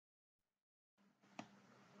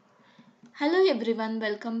Hello everyone,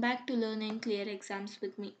 welcome back to Learn and Clear Exams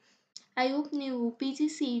with me. I hope ನೀವು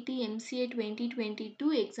PGCET MCA 2022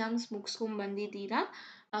 exams ಮುಗಿಸ್ಕೊಂಡು ಬಂದಿದ್ದೀರಾ.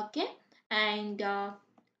 Okay, and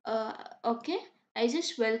okay, I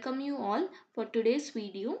just welcome you all for today's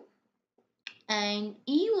video. And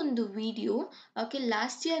ಈ ಒಂದು video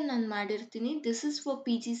last year ನಾನು ಮಾಡಿರ್ತೀನಿ. This is for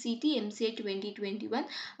PGCET MCA 2021.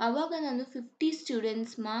 ಆವಾಗ ನಾನು 50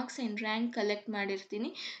 students marks and rank collect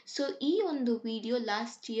ಮಾಡಿರ್ತೀನಿ. ಸೊ ಈ ಒಂದು ವಿಡಿಯೋ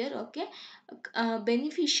ಲಾಸ್ಟ್ ಇಯರ್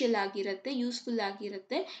ಬೆನಿಫಿಷಿಯಲ್ ಆಗಿರುತ್ತೆ, ಯೂಸ್ಫುಲ್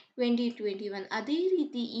ಆಗಿರುತ್ತೆ 2021. ಅದೇ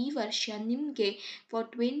ರೀತಿ ಈ ವರ್ಷ ನಿಮಗೆ ಫಾರ್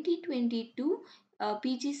 2022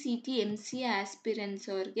 PGCET MCA ಆಸ್ಪಿರೆಂಟ್ಸ್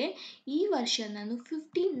ಅವ್ರಿಗೆ ಈ ವರ್ಷ ನಾನು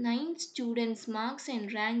 59 students marks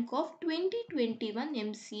and rank of 2021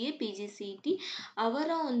 MCA PGCET ಅವರ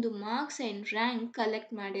ಒಂದು ಮಾರ್ಕ್ಸ್ ಆ್ಯಂಡ್ ರ್ಯಾಂಕ್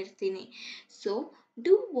ಕಲೆಕ್ಟ್ ಮಾಡಿರ್ತೀನಿ. So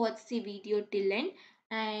do watch the video till end.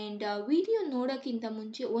 And video ನೋಡೋಕ್ಕಿಂತ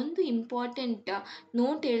ಮುಂಚೆ ಒಂದು important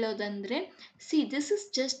note ಹೇಳೋದಂದರೆ, this is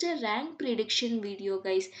just A rank prediction video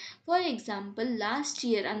guys. For example last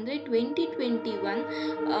year ಅಂದರೆ 2021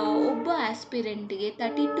 ಒಬ್ಬ ಆಸ್ಪಿರೆಂಟ್ಗೆ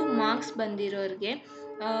 32 marks ಬಂದಿರೋರಿಗೆ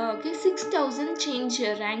 6000 change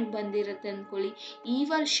rank ಬಂದಿರುತ್ತೆ ಅಂದ್ಕೊಳ್ಳಿ. ಈ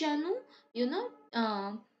ವರ್ಷವೂ ಯುನೋ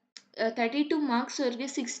 32 ಮಾರ್ಕ್ಸ್ ಅವ್ರಿಗೆ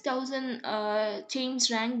 6000 ಚೇಂಜ್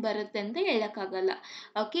ರ್ಯಾಂಕ್ ಬರುತ್ತೆ ಅಂತ ಹೇಳೋಕ್ಕಾಗಲ್ಲ.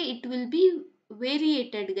 It will be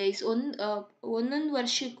ವೇರಿಯೇಟೆಡ್ guys. ಒಂದೊಂದು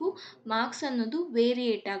ವರ್ಷಕ್ಕೂ ಮಾರ್ಕ್ಸ್ ಅನ್ನೋದು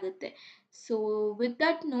ವೇರಿಯೇಟ್ ಆಗುತ್ತೆ. So with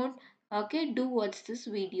that note, do watch this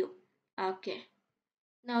video.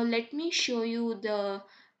 Now let me show you the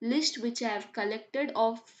list which I have collected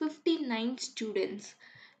of 59 students.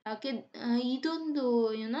 ಇದೊಂದು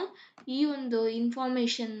ಈ ಒಂದು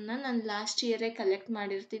ಇನ್ಫಾರ್ಮೇಷನ್ನ ನಾನು ಲಾಸ್ಟ್ ಇಯರೇ ಕಲೆಕ್ಟ್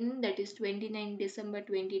ಮಾಡಿರ್ತೀನಿ. That is 29 December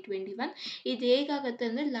 2021. ಇದು ಹೇಗಾಗುತ್ತೆ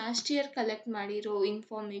ಅಂದರೆ, ಲಾಸ್ಟ್ ಇಯರ್ ಕಲೆಕ್ಟ್ ಮಾಡಿರೋ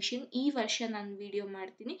ಇನ್ಫಾರ್ಮೇಷನ್ ಈ ವರ್ಷ ನಾನು ವಿಡಿಯೋ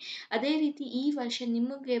ಮಾಡ್ತೀನಿ. ಅದೇ ರೀತಿ ಈ ವರ್ಷ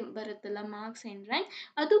ನಿಮಗೆ ಬರುತ್ತಲ್ಲ ಮಾರ್ಕ್ಸ್ ಆ್ಯಂಡ್ ರ್ಯಾಂಕ್,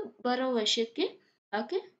 ಅದು ಬರೋ ವರ್ಷಕ್ಕೆ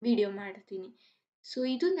ವಿಡಿಯೋ ಮಾಡ್ತೀನಿ. ಸೊ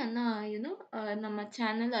ಇದು ನನ್ನ ನಮ್ಮ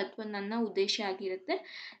ಚಾನಲ್ ಅಥವಾ ನನ್ನ ಉದ್ದೇಶ ಆಗಿರುತ್ತೆ.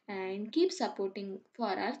 And keep supporting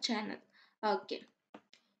for our channel.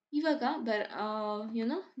 ಇವಾಗ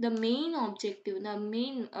ದ ಮೇನ್ ಆಬ್ಜೆಕ್ಟಿವ್,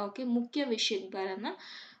 ಮುಖ್ಯ ವಿಷಯಕ್ಕೆ ಬರೋಣ.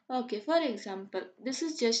 For example, this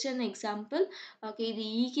is just an example. ಇದು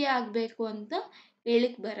ಹೀಗೆ ಆಗಬೇಕು ಅಂತ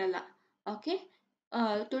ಹೇಳಕ್ಕೆ ಬರಲ್ಲ.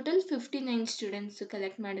 ಟೋಟಲ್ 59 ಸ್ಟೂಡೆಂಟ್ಸ್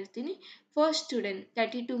ಕಲೆಕ್ಟ್ ಮಾಡಿರ್ತೀನಿ. First student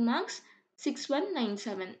 32 marks,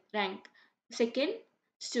 6197 rank. Second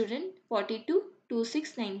student 42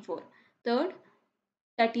 2694. Third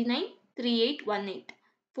 39 3818.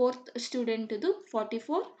 Fourth student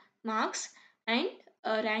 44 marks and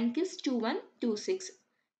rank is 2126.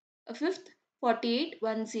 Fifth 48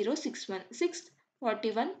 1061. Sixth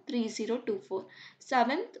 41 3024.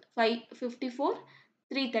 Seventh 54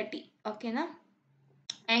 330. ಓಕೆನಾ?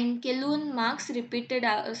 ಆ್ಯಂಡ್ ಕೆಲವೊಂದು ಮಾರ್ಕ್ಸ್ ರಿಪೀಟೆಡ್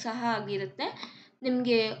ಸಹ ಆಗಿರುತ್ತೆ.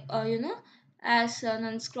 ನಿಮಗೆ ಆ್ಯಸ್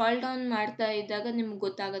ನಾನು ಸ್ಕ್ರಾಲ್ ಡೌನ್ ಮಾಡ್ತಾ ಇದ್ದಾಗ ನಿಮ್ಗೆ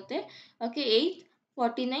ಗೊತ್ತಾಗುತ್ತೆ. 8th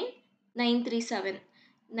 49 937.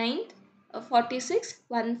 9th 46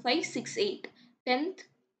 1568. 10th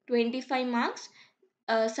 25 marks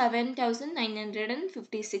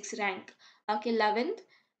 7956 rank. 11th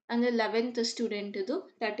ಅಂದರೆ 11th ಸ್ಟೂಡೆಂಟ್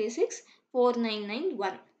 36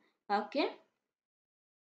 4991.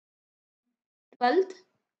 12th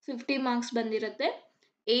 50 ಮಾರ್ಕ್ಸ್ ಬಂದಿರುತ್ತೆ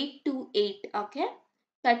 828.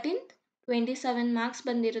 13th 27 ಮಾರ್ಕ್ಸ್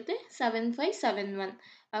ಬಂದಿರುತ್ತೆ 7571.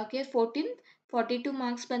 14th 42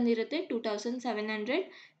 ಮಾರ್ಕ್ಸ್ ಬಂದಿರುತ್ತೆ 2700.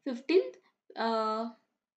 15th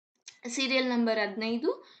serial number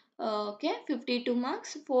 15. 52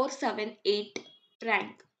 marks 478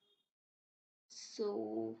 rank. So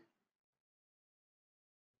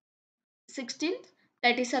 16th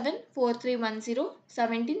 37 4310.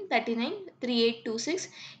 17th 39 3826.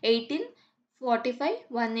 18th 45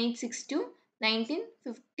 1862. 19th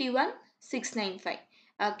 51 695.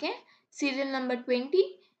 Serial number 20.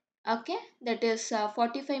 That is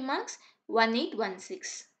 45 marks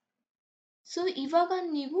 1816. So ಇವಾಗ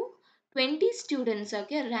ನೀವು 20 ಸ್ಟೂಡೆಂಟ್ಸ್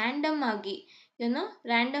ರ್ಯಾಂಡಮ್ ಆಗಿ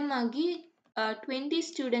 20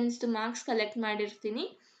 ಸ್ಟೂಡೆಂಟ್ಸ್ದು marks collect ಮಾಡಿರ್ತೀನಿ.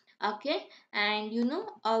 And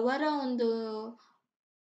ಅವರ ಒಂದು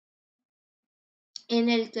ಏನು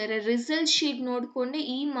ಹೇಳ್ತಾರೆ, ರಿಸಲ್ಟ್ ಶೀಟ್ ನೋಡಿಕೊಂಡೆ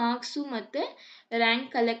ಈ ಮಾರ್ಕ್ಸು ಮತ್ತು ರ್ಯಾಂಕ್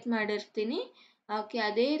ಕಲೆಕ್ಟ್ ಮಾಡಿರ್ತೀನಿ.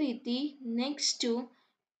 ಅದೇ ರೀತಿ ನೆಕ್ಸ್ಟು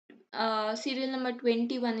ಸೀರಿಯಲ್ ನಂಬರ್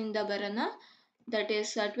 21ಇಂದ ಬರೋಣ. That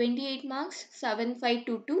is 28 marks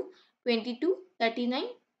 7522. 22 39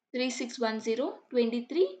 3610.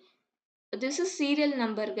 23 this is serial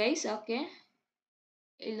number guys.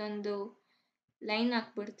 ಇಲ್ಲೊಂದು ಲೈನ್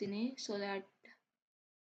ಹಾಕ್ಬಿಡ್ತೀನಿ so that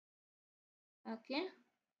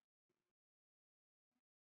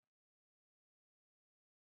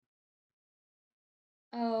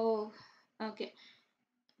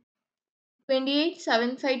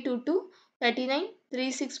 287522,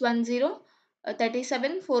 393610,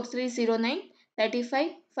 374309,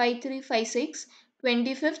 355356,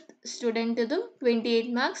 25th student to 28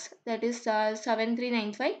 marks, that is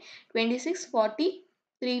 7395, 26 40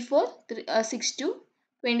 32,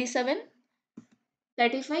 27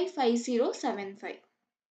 35 5075.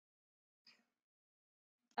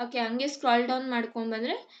 Okay, ಹಂಗೆ ಸ್ಕ್ರಾಲ್ ಡೌನ್ ಮಾಡ್ಕೊಂಡು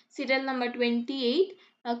ಬಂದರೆ serial number 28.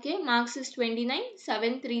 Okay, marks is 29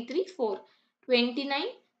 7334. 29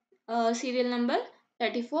 serial number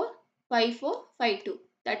 34 5452.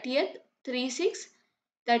 30th 36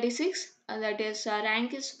 36, that is rank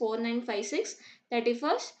is 4956.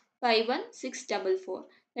 31st 51644.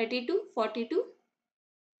 32 42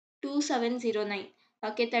 2709.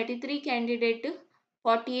 Okay, 33 candidate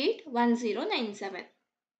 48 1097.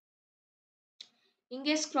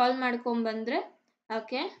 ಹಿಂಗೆ scroll ಮಾಡ್ಕೊಂಡು ಬಂದರೆ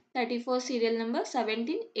okay 34 serial number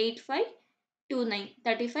 17 8529.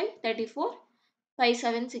 35 34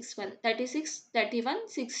 5761. 36 31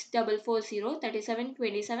 6440. 37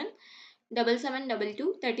 27 7722.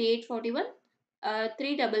 38 41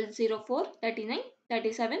 3004. 39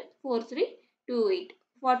 37 4328.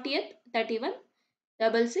 40th 31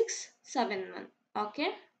 6671. Okay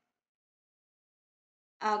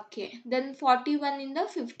okay, then 41 ಇಂದ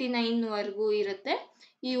 59ವರೆಗೂ ಇರುತ್ತೆ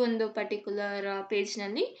ಈ ಒಂದು particular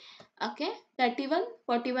ಪೇಜ್ನಲ್ಲಿ. Okay, 31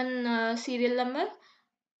 41 serial number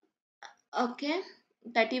okay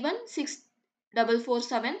 31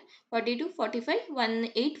 6447. 42 45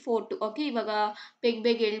 1842. Okay, ಇವಾಗ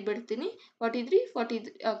ಬೇಗ ಹೇಳ್ಬಿಡ್ತೀನಿ. 43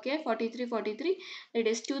 43. Okay, 43 43, it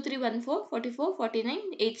is 2314. 44 49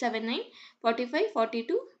 879. 45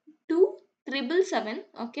 42 2777.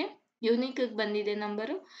 ಓಕೆ, ಯೂನಿಕ್ಗೆ ಬಂದಿದೆ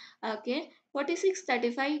number. Okay, 46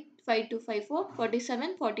 35 5254.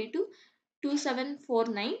 47 42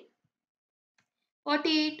 2749.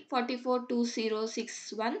 48 44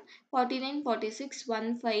 2061. 49 46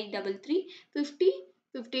 1533. 50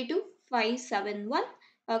 52 571.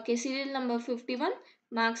 Okay, serial number 51.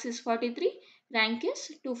 Marks is 43. Rank is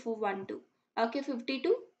 2412. Okay,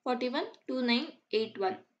 52 41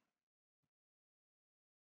 2981.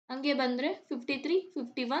 ಹಂಗೆ ಬಂದರೆ 53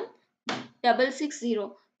 51 660.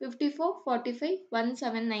 54 45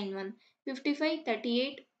 1791. 55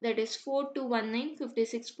 38, that is 4219.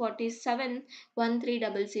 56 47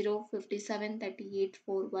 1300. 57 38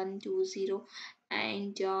 4120.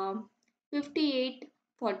 And 58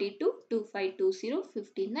 42 2520.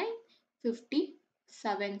 59 50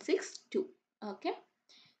 762. ಓಕೆ,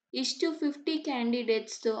 ಇಷ್ಟು 50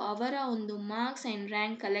 ಕ್ಯಾಂಡಿಡೇಟ್ಸ್ದು ಅವರ ಒಂದು ಮಾರ್ಕ್ಸ್ ಆ್ಯಂಡ್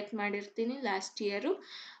ರ್ಯಾಂಕ್ ಕಲೆಕ್ಟ್ ಮಾಡಿರ್ತೀನಿ last year.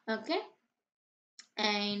 Okay,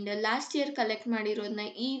 and last year collect ಮಾಡಿರೋದನ್ನ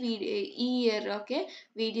ಈ ಇಯರ್ ಓಕೆ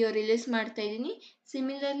ವಿಡಿಯೋ ರಿಲೀಸ್ ಮಾಡ್ತಾ ಇದ್ದೀನಿ.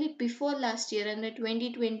 ಸಿಮಿಲರ್ಲಿ ಬಿಫೋರ್ ಲಾಸ್ಟ್ ಇಯರ್ ಅಂದರೆ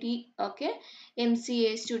 2020 okay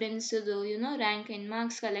MCA ಸ್ಟೂಡೆಂಟ್ಸದು rank and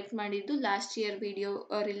marks collect ಮಾಡಿದ್ದು ಲಾಸ್ಟ್ ಇಯರ್ ವಿಡಿಯೋ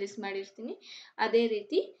ರಿಲೀಸ್ ಮಾಡಿರ್ತೀನಿ. ಅದೇ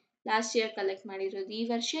ರೀತಿ ಲಾಸ್ಟ್ ಇಯರ್ ಕಲೆಕ್ಟ್ ಮಾಡಿರೋದು ಈ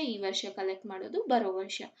ವರ್ಷ ಕಲೆಕ್ಟ್ ಮಾಡೋದು ಬರೋ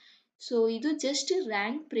ವರ್ಷ. ಸೊ ಇದು ಜಸ್ಟ್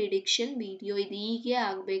ರ್ಯಾಂಕ್ ಪ್ರಿಡಿಕ್ಷನ್ ವಿಡಿಯೋ. ಇದು ಹೀಗೆ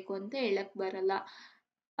ಆಗಬೇಕು ಅಂತ ಹೇಳಕ್ಕೆ ಬರಲ್ಲ.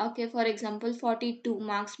 ಓಕೆ, ಫಾರ್ ಎಕ್ಸಾಂಪಲ್ 42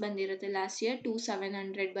 ಮಾರ್ಕ್ಸ್ ಬಂದಿರುತ್ತೆ ಲಾಸ್ಟ್ ಇಯರ್,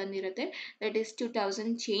 2700 ಬಂದಿರುತ್ತೆ, ದಟ್ ಈಸ್ 2000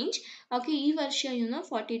 ಚೇಂಜ್. ಓಕೆ, ಈ ವರ್ಷ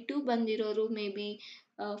 42 ಬಂದಿರೋರು ಮೇ ಬಿ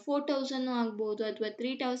 4000 ಆಗ್ಬೋದು, ಅಥವಾ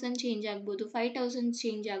 3000 ಚೇಂಜ್ ಆಗ್ಬೋದು, 5000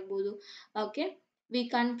 ಚೇಂಜ್ ಆಗ್ಬೋದು. Okay, we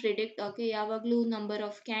can't predict. Okay, ಯಾವಾಗಲೂ ನಂಬರ್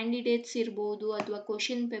ಆಫ್ ಕ್ಯಾಂಡಿಡೇಟ್ಸ್ ಇರ್ಬೋದು, ಅಥವಾ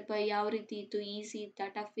ಕ್ವಶನ್ ಪೇಪರ್ ಯಾವ ರೀತಿ ಇತ್ತು, ಈಸಿ ಇತ್ತಾ,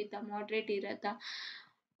 ಟಫ್ ಇತ್ತಾ, ಮಾಡ್ರೇಟ್ ಇರತ್ತಾ,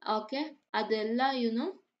 ಓಕೆ ಅದೆಲ್ಲ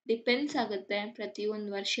ಡಿಪೆಂಡ್ಸ್ ಆಗುತ್ತೆ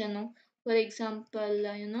ಪ್ರತಿಯೊಂದು ವರ್ಷವೂ. ಫಾರ್ ಎಕ್ಸಾಂಪಲ್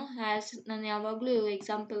ಹ್ಯಾಸ್ ನಾನು ಯಾವಾಗಲೂ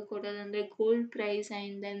example ಕೊಡೋದಂದರೆ gold price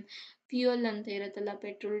and then fuel ಅಂತ ಇರುತ್ತಲ್ಲ,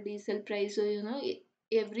 petrol diesel price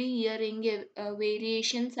every year ಹೆಂಗೆ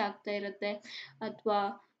ವೇರಿಯೇಷನ್ಸ್ ಆಗ್ತಾ ಇರುತ್ತೆ, ಅಥವಾ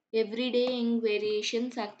ಎವ್ರಿ ಡೇ ಹೆಂಗೆ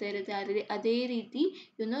ವೇರಿಯೇಷನ್ಸ್ ಆಗ್ತಾ ಇರುತ್ತೆ, ಅದೇ ರೀತಿ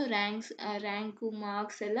ರ್ಯಾಂಕು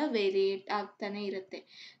ಮಾರ್ಕ್ಸ್ ಎಲ್ಲ ವೇರಿಯೇಟ್ ಆಗ್ತಾನೆ ಇರುತ್ತೆ.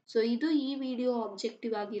 ಸೊ ಇದು ಈ ವಿಡಿಯೋ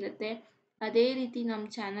ಆಬ್ಜೆಕ್ಟಿವ್ ಆಗಿರುತ್ತೆ. ಅದೇ ರೀತಿ ನಮ್ಮ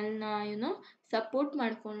ಚಾನಲ್ನ ಸಪೋರ್ಟ್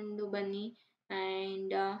ಮಾಡಿಕೊಂಡು ಬನ್ನಿ.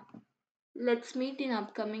 And let's meet in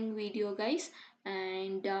upcoming video guys.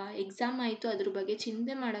 And exam ಆಯಿತು, ಅದ್ರ ಬಗ್ಗೆ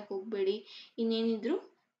ಚಿಂತೆ ಮಾಡೋಕ್ಕೆ ಹೋಗಬೇಡಿ. ಇನ್ನೇನಿದ್ರು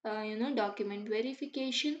document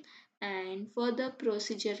verification and further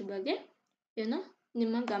procedure ಬಗ್ಗೆ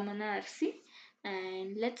ನಿಮ್ಮ ಗಮನ ಹರಿಸಿ.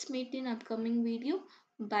 And let's meet in upcoming video.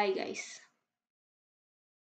 Bye guys.